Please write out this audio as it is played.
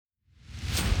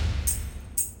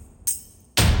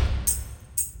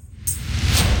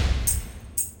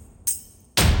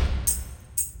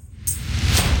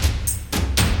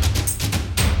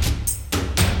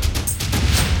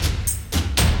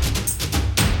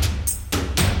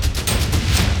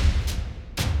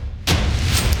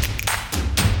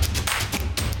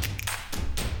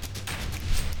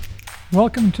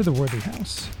Welcome to the Worthy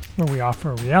House, where we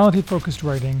offer reality-focused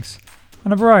writings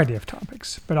on a variety of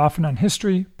topics, but often on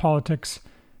history, politics,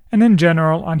 and in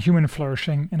general on human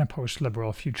flourishing in a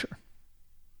post-liberal future.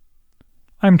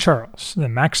 I'm Charles, the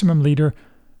maximum leader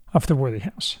of the Worthy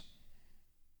House.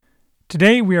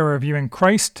 Today we are reviewing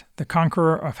Christ, the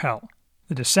Conqueror of Hell,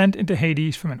 The Descent into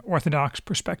Hades from an Orthodox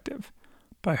Perspective,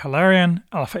 by Hilarion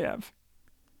Alfeyev.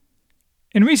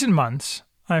 In recent months,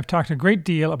 I have talked a great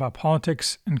deal about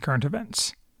politics and current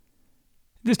events.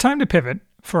 It is time to pivot,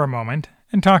 for a moment,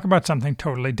 and talk about something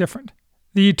totally different,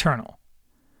 the eternal.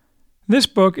 This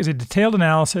book is a detailed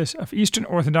analysis of Eastern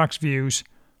Orthodox views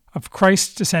of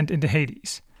Christ's descent into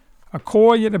Hades, a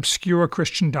core yet obscure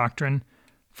Christian doctrine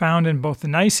found in both the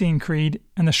Nicene Creed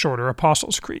and the shorter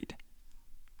Apostles' Creed.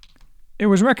 It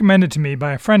was recommended to me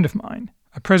by a friend of mine,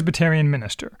 a Presbyterian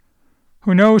minister,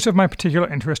 who knows of my particular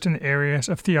interest in the areas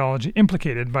of theology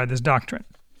implicated by this doctrine.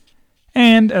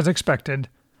 And, as expected,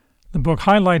 the book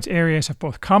highlights areas of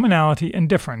both commonality and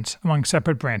difference among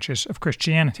separate branches of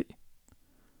Christianity.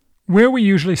 Where we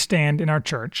usually stand in our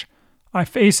church, I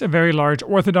face a very large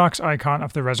Orthodox icon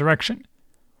of the resurrection,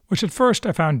 which at first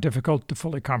I found difficult to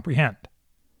fully comprehend.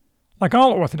 Like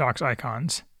all Orthodox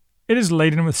icons, it is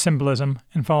laden with symbolism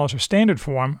and follows a standard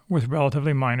form with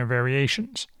relatively minor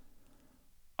variations.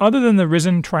 Other than the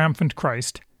risen, triumphant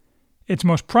Christ, its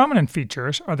most prominent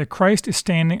features are that Christ is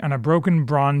standing on a broken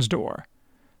bronze door,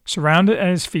 surrounded at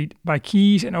his feet by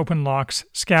keys and open locks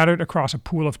scattered across a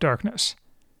pool of darkness,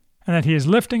 and that he is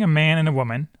lifting a man and a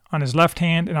woman, on his left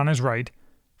hand and on his right,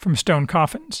 from stone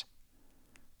coffins.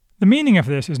 The meaning of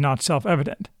this is not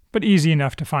self-evident, but easy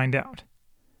enough to find out.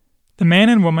 The man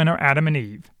and woman are Adam and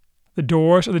Eve. The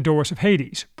doors are the doors of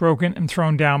Hades, broken and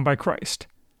thrown down by Christ.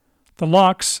 The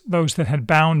locks, those that had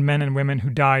bound men and women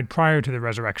who died prior to the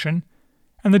resurrection,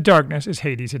 and the darkness is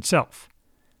Hades itself.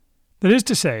 That is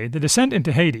to say, the descent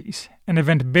into Hades, an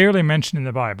event barely mentioned in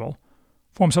the Bible,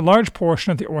 forms a large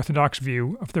portion of the Orthodox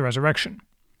view of the resurrection.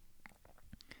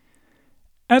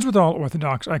 As with all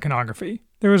Orthodox iconography,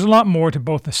 there is a lot more to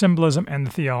both the symbolism and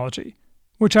the theology,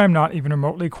 which I am not even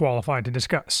remotely qualified to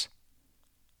discuss.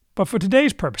 But for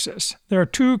today's purposes, there are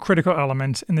two critical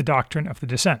elements in the doctrine of the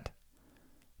descent.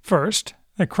 First,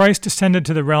 that Christ descended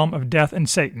to the realm of death and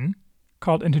Satan,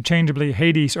 called interchangeably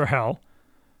Hades or Hell,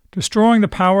 destroying the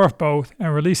power of both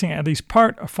and releasing at least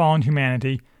part of fallen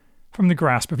humanity from the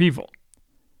grasp of evil.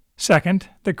 Second,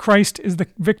 that Christ is the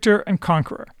victor and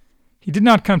conqueror. He did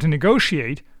not come to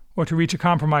negotiate or to reach a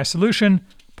compromise solution,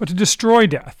 but to destroy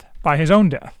death by his own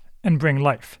death and bring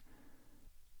life.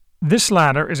 This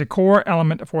latter is a core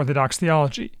element of Orthodox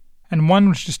theology, and one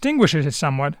which distinguishes it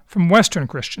somewhat from Western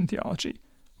Christian theology,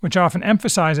 which often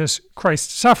emphasizes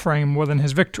Christ's suffering more than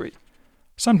his victory,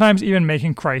 sometimes even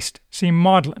making Christ seem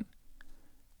maudlin.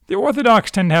 The Orthodox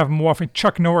tend to have more of a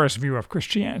Chuck Norris view of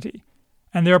Christianity,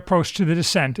 and their approach to the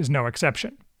descent is no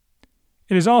exception.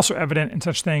 It is also evident in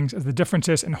such things as the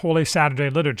differences in Holy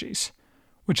Saturday liturgies,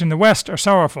 which in the West are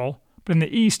sorrowful, but in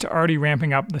the East are already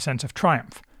ramping up the sense of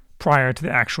triumph, prior to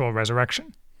the actual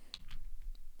resurrection.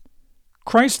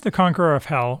 Christ the Conqueror of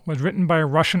Hell was written by a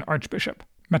Russian archbishop,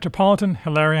 Metropolitan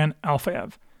Hilarion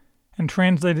Alfeyev, and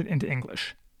translated into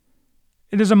English.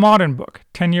 It is a modern book,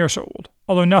 10 years old,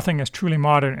 although nothing is truly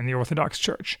modern in the Orthodox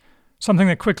Church, something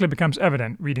that quickly becomes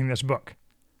evident reading this book.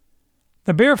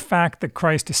 The bare fact that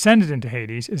Christ descended into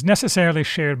Hades is necessarily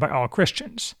shared by all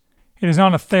Christians. It is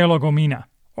not a theologomena,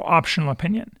 or optional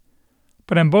opinion.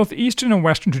 But in both Eastern and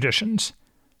Western traditions,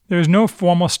 there is no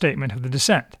formal statement of the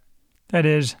descent. That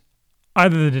is,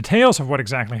 either the details of what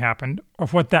exactly happened or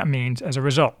of what that means as a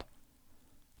result.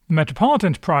 The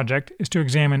Metropolitan's project is to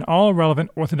examine all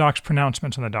relevant Orthodox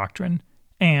pronouncements on the doctrine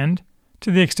and, to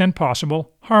the extent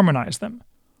possible, harmonize them,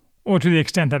 or to the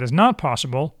extent that is not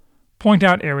possible, point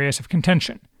out areas of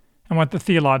contention and what the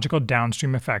theological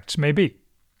downstream effects may be.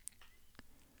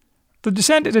 The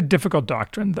descent is a difficult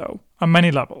doctrine, though, on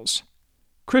many levels.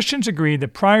 Christians agree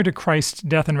that prior to Christ's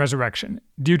death and resurrection,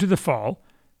 due to the fall,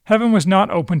 heaven was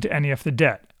not open to any of the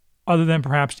dead, other than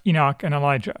perhaps Enoch and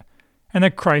Elijah, and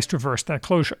that Christ reversed that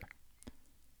closure.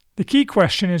 The key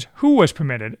question is who was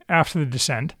permitted, after the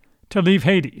descent, to leave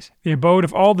Hades, the abode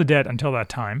of all the dead until that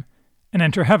time, and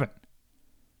enter heaven.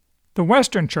 The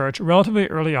Western Church relatively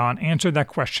early on answered that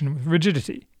question with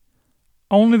rigidity.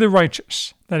 Only the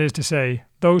righteous, that is to say,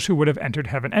 those who would have entered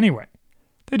heaven anyway.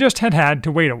 They just had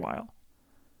to wait a while.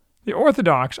 The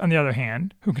Orthodox, on the other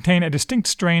hand, who contain a distinct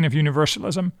strain of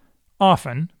universalism,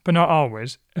 often, but not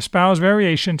always, espouse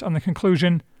variations on the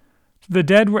conclusion that the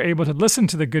dead were able to listen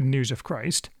to the good news of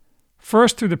Christ,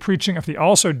 first through the preaching of the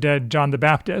also dead John the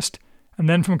Baptist, and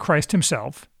then from Christ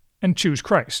himself, and choose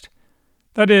Christ.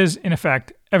 That is, in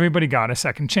effect, everybody got a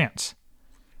second chance.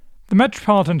 The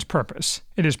Metropolitan's purpose,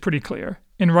 it is pretty clear,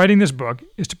 in writing this book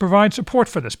is to provide support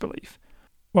for this belief,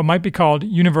 what might be called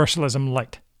universalism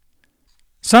light.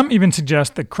 Some even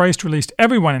suggest that Christ released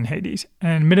everyone in Hades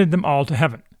and admitted them all to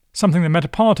heaven, something the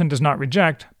Metropolitan does not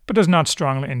reject, but does not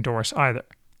strongly endorse either.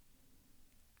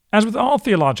 As with all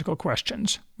theological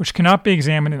questions, which cannot be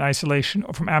examined in isolation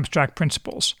or from abstract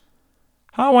principles,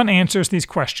 how one answers these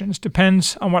questions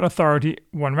depends on what authority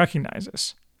one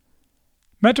recognizes.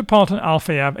 Metropolitan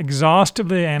Alfeyev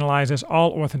exhaustively analyzes all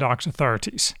Orthodox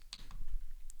authorities.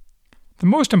 The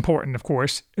most important, of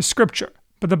course, is Scripture,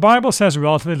 but the Bible says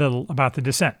relatively little about the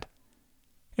descent.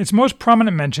 Its most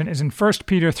prominent mention is in 1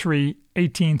 Peter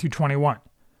 3:18-21,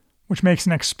 which makes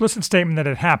an explicit statement that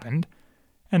it happened,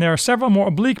 and there are several more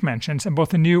oblique mentions in both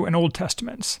the New and Old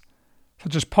Testaments,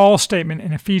 such as Paul's statement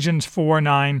in Ephesians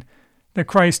 4:9 that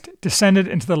Christ descended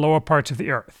into the lower parts of the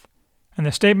earth, and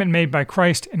the statement made by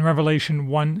Christ in Revelation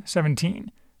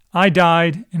 1:17, I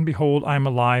died, and behold, I am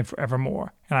alive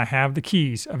forevermore, and I have the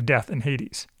keys of death and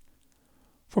Hades.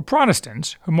 For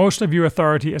Protestants, who mostly view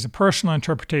authority as a personal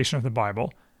interpretation of the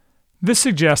Bible, this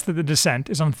suggests that the descent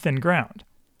is on thin ground.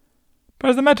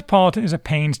 But as the Metropolitan is at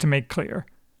pains to make clear,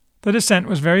 the descent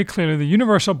was very clearly the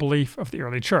universal belief of the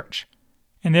early Church,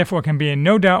 and therefore can be in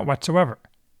no doubt whatsoever,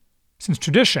 since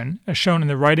tradition, as shown in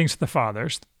the writings of the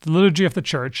Fathers, the liturgy of the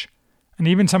Church, and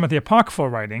even some of the apocryphal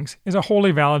writings, is a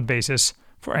wholly valid basis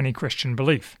for any Christian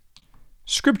belief.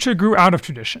 Scripture grew out of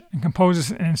tradition and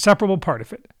composes an inseparable part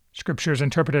of it. Scripture is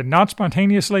interpreted not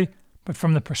spontaneously, but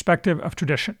from the perspective of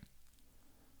tradition.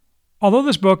 Although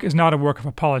this book is not a work of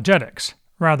apologetics,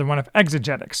 rather one of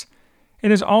exegetics,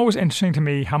 it is always interesting to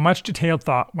me how much detailed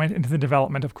thought went into the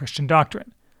development of Christian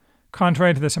doctrine,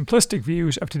 contrary to the simplistic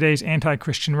views of today's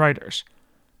anti-Christian writers,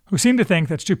 who seem to think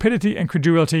that stupidity and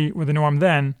credulity were the norm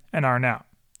then and are now.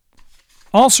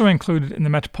 Also included in the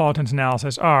Metropolitan's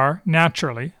analysis are,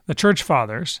 naturally, the Church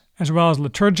Fathers, as well as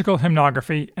liturgical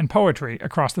hymnography and poetry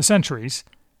across the centuries,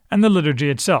 and the liturgy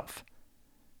itself.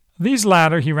 These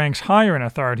latter he ranks higher in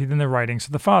authority than the writings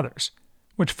of the Fathers,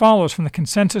 which follows from the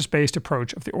consensus-based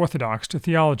approach of the Orthodox to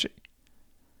theology.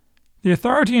 The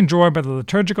authority enjoyed by the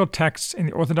liturgical texts in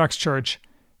the Orthodox Church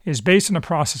is based on a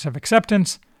process of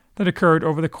acceptance that occurred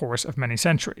over the course of many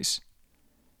centuries.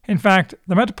 In fact,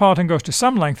 the Metropolitan goes to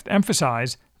some length to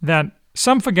emphasize that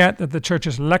some forget that the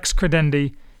Church's lex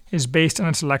credendi is based on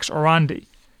its lex orandi,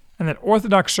 and that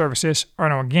Orthodox services are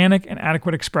an organic and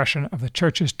adequate expression of the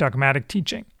Church's dogmatic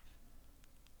teaching.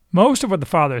 Most of what the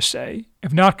Fathers say,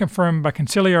 if not confirmed by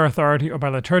conciliar authority or by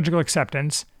liturgical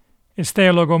acceptance, is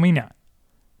theologomena,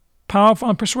 powerful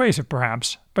and persuasive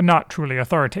perhaps, but not truly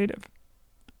authoritative.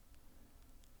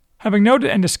 Having noted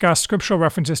and discussed scriptural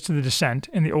references to the descent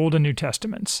in the Old and New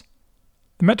Testaments,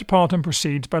 the Metropolitan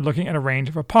proceeds by looking at a range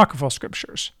of apocryphal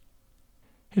scriptures.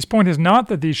 His point is not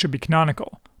that these should be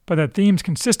canonical, but that themes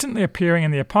consistently appearing in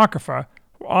the Apocrypha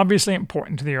were obviously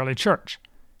important to the early Church,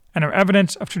 and are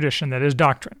evidence of tradition that is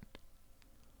doctrine.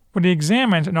 What he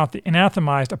examines are not the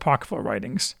anathemized apocryphal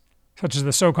writings, such as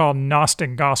the so-called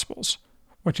Gnostic Gospels,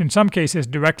 which in some cases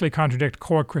directly contradict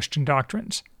core Christian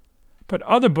doctrines, but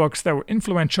other books that were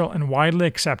influential and widely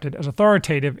accepted as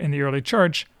authoritative in the early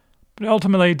Church, but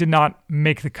ultimately did not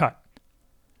make the cut.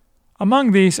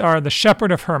 Among these are the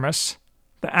Shepherd of Hermas,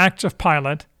 the Acts of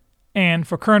Pilate, and,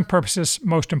 for current purposes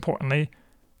most importantly,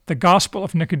 the Gospel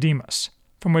of Nicodemus,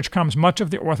 from which comes much of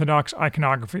the Orthodox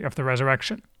iconography of the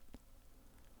resurrection.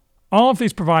 All of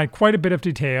these provide quite a bit of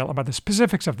detail about the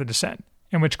specifics of the descent,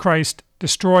 in which Christ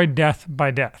destroyed death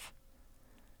by death.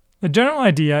 The general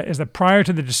idea is that prior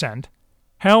to the descent,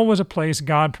 hell was a place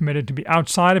God permitted to be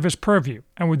outside of his purview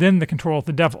and within the control of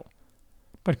the devil.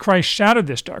 But Christ shattered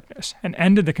this darkness and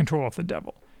ended the control of the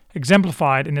devil,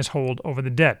 exemplified in his hold over the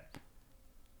dead.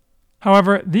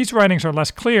 However, these writings are less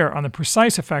clear on the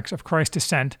precise effects of Christ's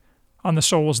descent on the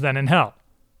souls then in hell,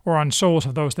 or on souls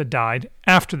of those that died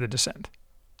after the descent.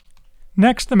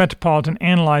 Next, the Metropolitan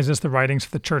analyzes the writings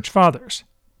of the Church Fathers,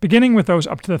 beginning with those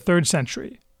up to the 3rd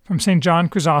century, from St. John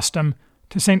Chrysostom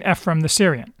to St. Ephrem the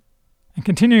Syrian, and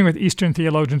continuing with Eastern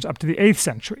theologians up to the 8th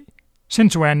century,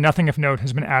 since when nothing of note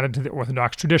has been added to the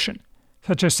Orthodox tradition,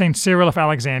 such as St. Cyril of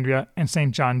Alexandria and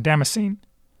St. John Damascene.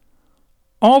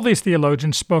 All these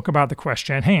theologians spoke about the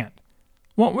question at hand.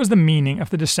 What was the meaning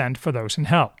of the descent for those in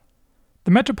hell?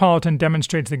 The Metropolitan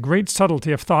demonstrates the great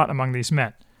subtlety of thought among these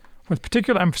men, with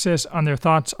particular emphasis on their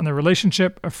thoughts on the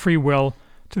relationship of free will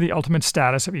to the ultimate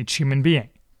status of each human being.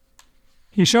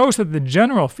 He shows that the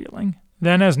general feeling,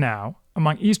 then as now,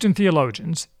 among Eastern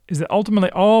theologians is that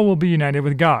ultimately all will be united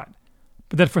with God,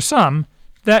 but that for some,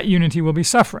 that unity will be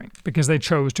suffering because they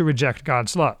chose to reject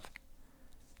God's love.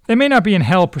 They may not be in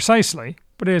hell precisely,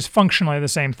 but it is functionally the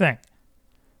same thing.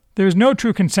 There is no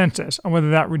true consensus on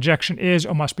whether that rejection is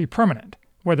or must be permanent,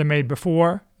 whether made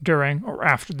before, during, or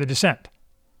after the descent.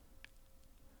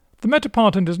 The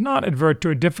Metropolitan does not advert to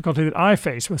a difficulty that I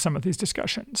face with some of these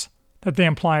discussions, that they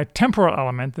imply a temporal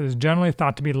element that is generally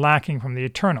thought to be lacking from the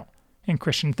eternal in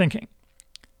Christian thinking.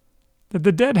 That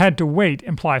the dead had to wait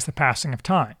implies the passing of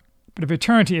time, but if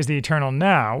eternity is the eternal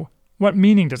now, what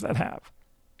meaning does that have?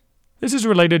 This is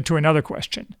related to another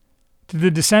question. Did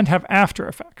the descent have after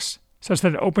effects, such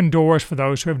that it opened doors for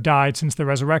those who have died since the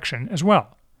resurrection as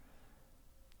well?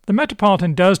 The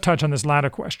Metropolitan does touch on this latter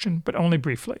question, but only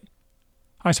briefly.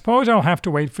 I suppose I will have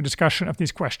to wait for discussion of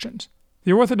these questions.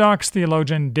 The Orthodox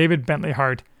theologian David Bentley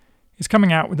Hart is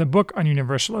coming out with a book on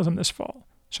universalism this fall,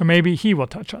 so maybe he will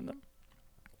touch on them.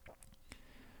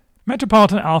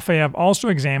 Metropolitan Alfeyev also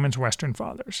examines Western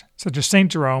fathers, such as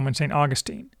St. Jerome and St.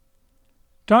 Augustine.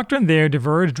 Doctrine there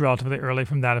diverged relatively early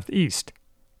from that of the East,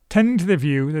 tending to the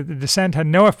view that the descent had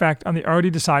no effect on the already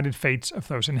decided fates of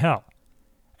those in hell,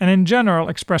 and in general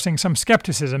expressing some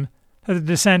skepticism that the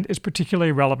descent is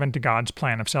particularly relevant to God's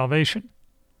plan of salvation.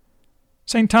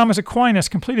 St. Thomas Aquinas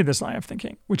completed this line of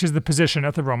thinking, which is the position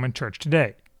of the Roman Church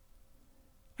today.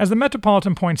 As the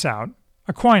Metropolitan points out,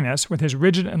 Aquinas, with his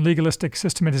rigid and legalistic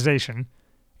systematization,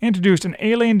 introduced an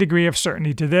alien degree of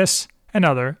certainty to this and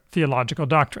other theological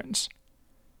doctrines.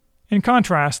 In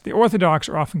contrast, the Orthodox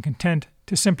are often content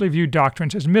to simply view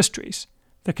doctrines as mysteries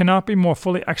that cannot be more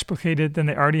fully explicated than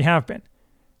they already have been,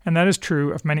 and that is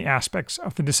true of many aspects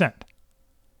of the descent.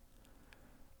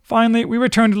 Finally, we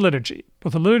return to liturgy,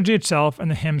 both the liturgy itself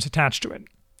and the hymns attached to it.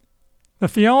 The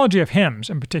theology of hymns,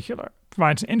 in particular,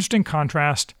 provides an interesting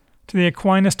contrast to the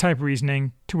Aquinas-type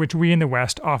reasoning to which we in the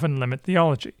West often limit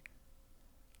theology.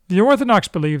 The Orthodox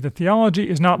believe that theology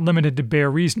is not limited to bare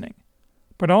reasoning,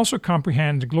 but also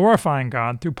comprehends glorifying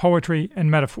God through poetry and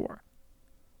metaphor.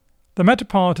 The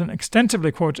Metropolitan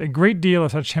extensively quotes a great deal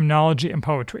of such hymnology and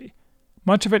poetry,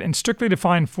 much of it in strictly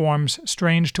defined forms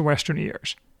strange to Western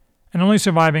ears, and only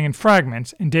surviving in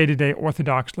fragments in day-to-day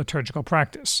Orthodox liturgical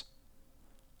practice.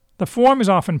 The form is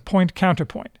often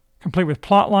point-counterpoint, complete with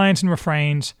plot lines and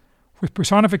refrains, with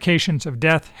personifications of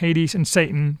death, Hades, and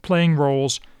Satan playing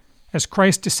roles as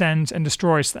Christ descends and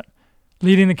destroys them,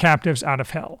 leading the captives out of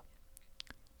hell.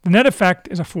 The net effect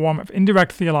is a form of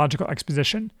indirect theological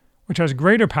exposition, which has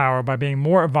greater power by being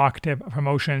more evocative of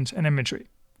emotions and imagery.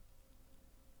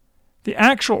 The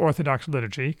actual Orthodox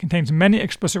liturgy contains many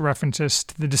explicit references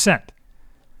to the descent.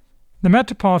 The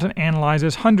Metropolitan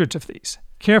analyzes hundreds of these,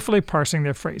 carefully parsing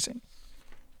their phrasing.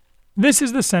 This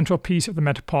is the central piece of the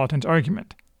Metropolitan's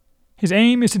argument. His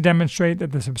aim is to demonstrate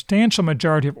that the substantial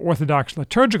majority of Orthodox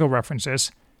liturgical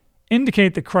references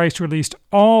indicate that Christ released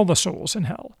all the souls in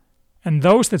hell, and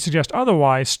those that suggest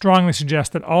otherwise strongly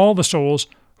suggest that all the souls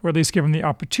were at least given the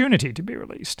opportunity to be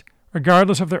released,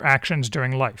 regardless of their actions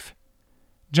during life.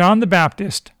 John the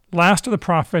Baptist, last of the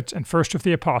prophets and first of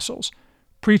the apostles,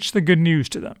 preached the good news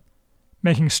to them,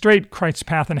 making straight Christ's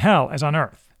path in hell as on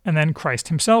earth, and then Christ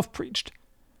himself preached.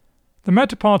 The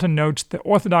Metropolitan notes the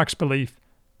Orthodox belief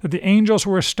that the angels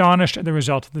were astonished at the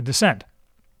result of the descent,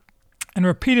 and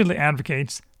repeatedly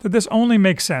advocates that this only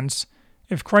makes sense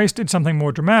if Christ did something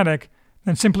more dramatic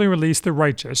than simply release the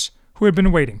righteous who had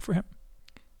been waiting for him.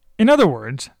 In other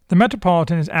words, the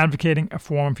Metropolitan is advocating a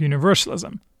form of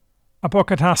universalism,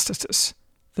 apokatastasis,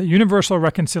 the universal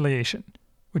reconciliation,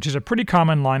 which is a pretty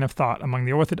common line of thought among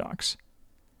the Orthodox.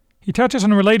 He touches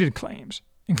on related claims,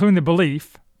 including the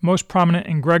belief, most prominent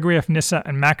in Gregory of Nyssa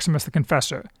and Maximus the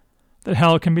Confessor, that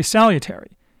hell can be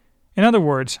salutary. In other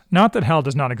words, not that hell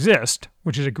does not exist,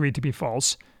 which is agreed to be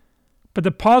false, but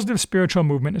that positive spiritual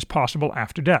movement is possible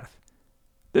after death.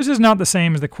 This is not the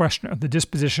same as the question of the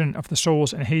disposition of the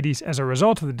souls in Hades as a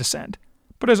result of the descent,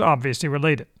 but is obviously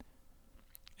related.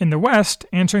 In the West,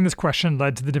 answering this question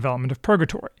led to the development of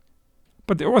purgatory.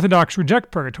 But the Orthodox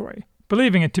reject purgatory,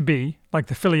 believing it to be, like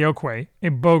the Filioque, a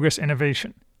bogus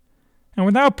innovation. And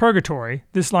without purgatory,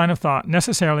 this line of thought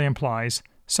necessarily implies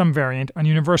some variant on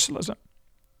universalism.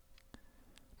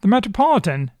 The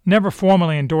Metropolitan never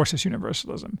formally endorses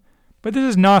universalism, but this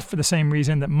is not for the same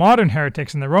reason that modern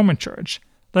heretics in the Roman Church,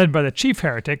 led by the chief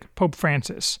heretic, Pope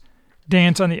Francis,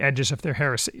 dance on the edges of their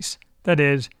heresies, that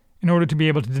is, in order to be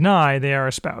able to deny they are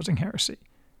espousing heresy.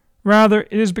 Rather,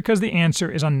 it is because the answer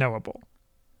is unknowable.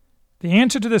 The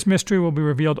answer to this mystery will be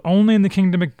revealed only in the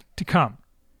kingdom to come,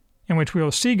 in which we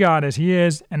will see God as he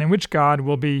is, and in which God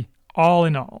will be all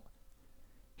in all.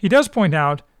 He does point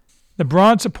out the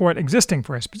broad support existing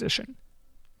for his position.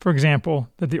 For example,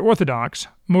 that the Orthodox,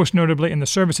 most notably in the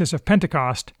services of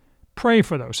Pentecost, pray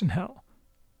for those in hell.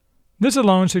 This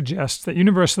alone suggests that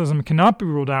universalism cannot be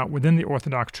ruled out within the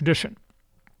Orthodox tradition,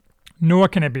 nor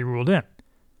can it be ruled in.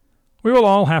 We will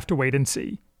all have to wait and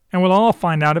see, and we'll all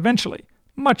find out eventually,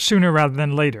 much sooner rather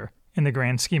than later, in the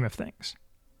grand scheme of things.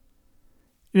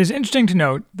 It is interesting to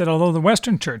note that although the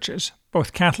Western churches,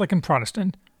 both Catholic and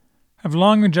Protestant, have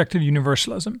long rejected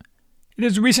universalism, it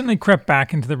has recently crept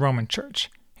back into the Roman Church,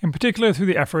 in particular through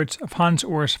the efforts of Hans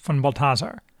Urs von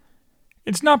Balthasar.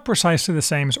 It's not precisely the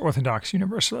same as Orthodox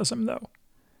universalism, though.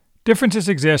 Differences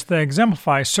exist that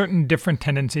exemplify certain different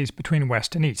tendencies between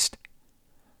West and East.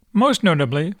 Most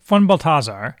notably, von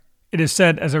Balthasar, it is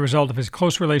said as a result of his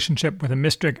close relationship with the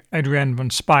mystic Adrian von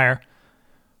Speyer,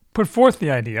 put forth the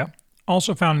idea,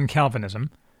 also found in Calvinism,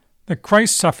 that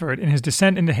Christ suffered in his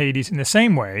descent into Hades in the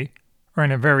same way, or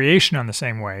in a variation on the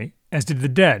same way, as did the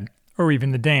dead, or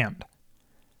even the damned.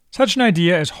 Such an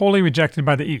idea is wholly rejected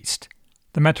by the East.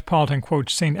 The Metropolitan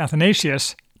quotes St.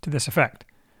 Athanasius to this effect,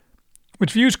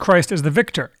 which views Christ as the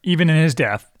victor even in his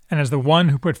death, and as the one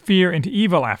who put fear into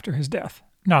evil after his death,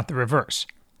 not the reverse.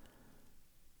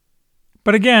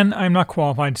 But again, I am not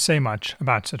qualified to say much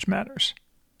about such matters.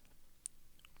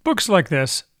 Books like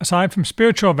this, aside from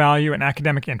spiritual value and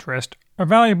academic interest, are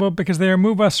valuable because they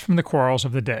remove us from the quarrels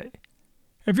of the day.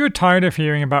 If you're tired of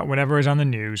hearing about whatever is on the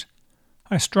news,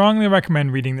 I strongly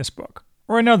recommend reading this book,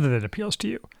 or another that appeals to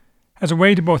you, as a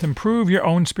way to both improve your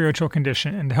own spiritual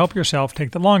condition and to help yourself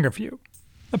take the longer view,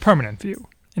 the permanent view,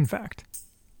 in fact.